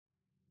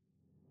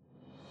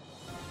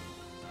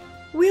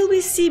Will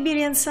we see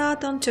Beren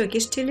Saat on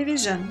Turkish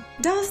television?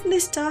 Does the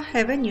star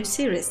have a new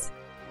series?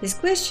 These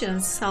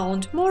questions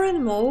sound more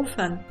and more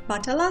often,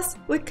 but alas,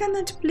 we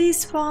cannot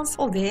please fans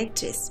of the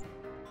actress.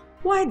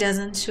 Why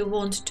doesn't she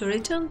want to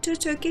return to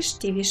Turkish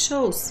TV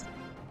shows?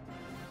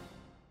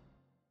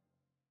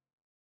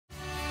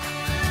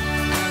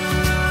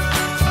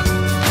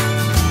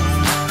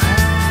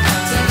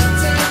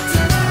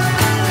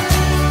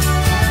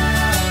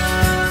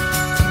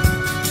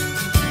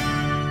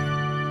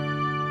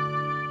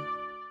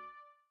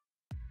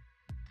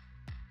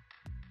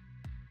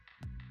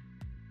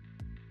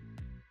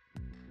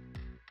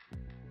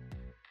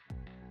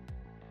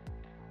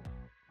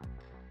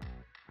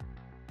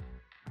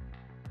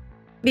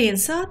 Beren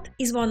Saat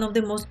is one of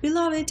the most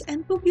beloved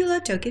and popular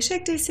Turkish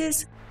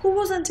actresses who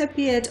wasn't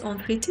appeared on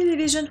free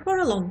television for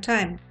a long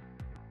time.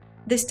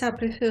 The star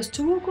prefers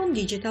to work on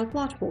digital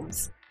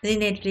platforms. The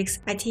Netflix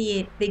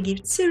Atiye The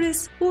Gift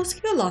series was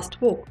her last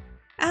work,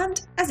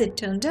 and as it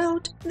turned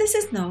out, this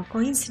is no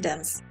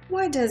coincidence.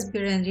 Why does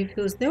Beren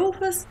refuse the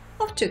offers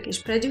of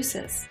Turkish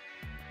producers?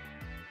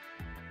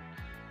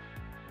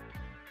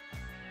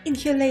 In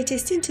her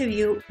latest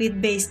interview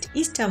with Based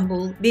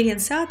Istanbul, Beren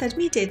Saat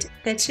admitted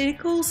that she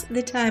recalls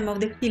the time of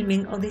the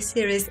filming of the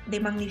series The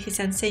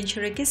Magnificent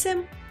Century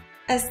Kesim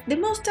as the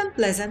most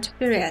unpleasant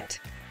period.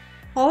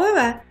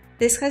 However,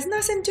 this has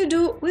nothing to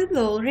do with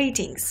low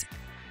ratings.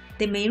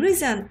 The main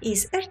reason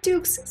is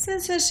Ertuğ's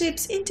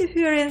censorship's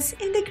interference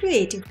in the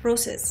creative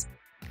process.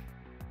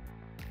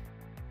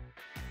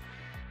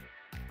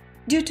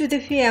 Due to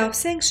the fear of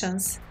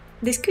sanctions,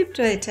 the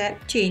scriptwriter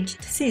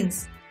changed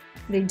scenes.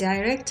 The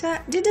director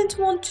didn't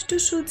want to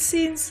shoot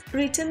scenes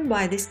written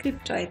by the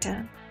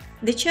scriptwriter.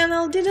 The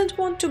channel didn't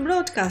want to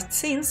broadcast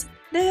scenes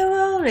they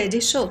were already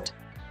shot.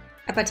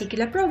 A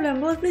particular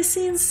problem was the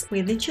scenes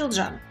with the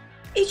children.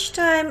 Each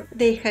time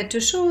they had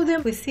to show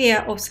them with fear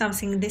of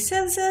something the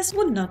censors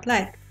would not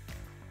like.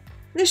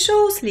 The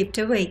show slipped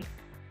away.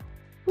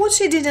 What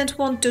she didn't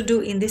want to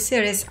do in the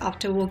series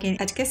after working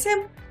at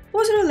Kesim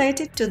was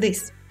related to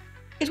this.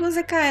 It was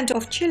a kind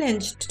of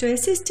challenge to a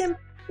system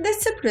that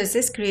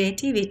suppresses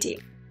creativity.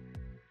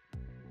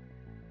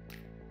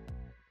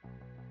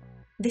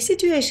 The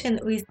situation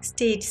with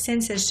state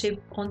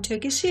censorship on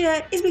Turkish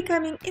air is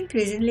becoming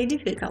increasingly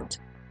difficult,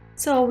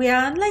 so we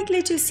are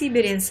unlikely to see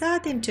Beren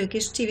Saat in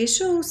Turkish TV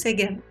shows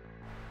again.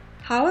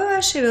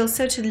 However, she will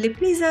certainly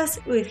please us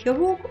with her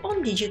work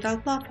on digital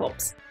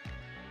platforms.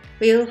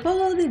 We will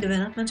follow the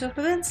development of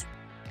events.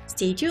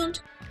 Stay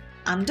tuned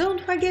and don't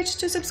forget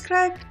to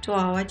subscribe to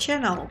our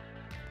channel.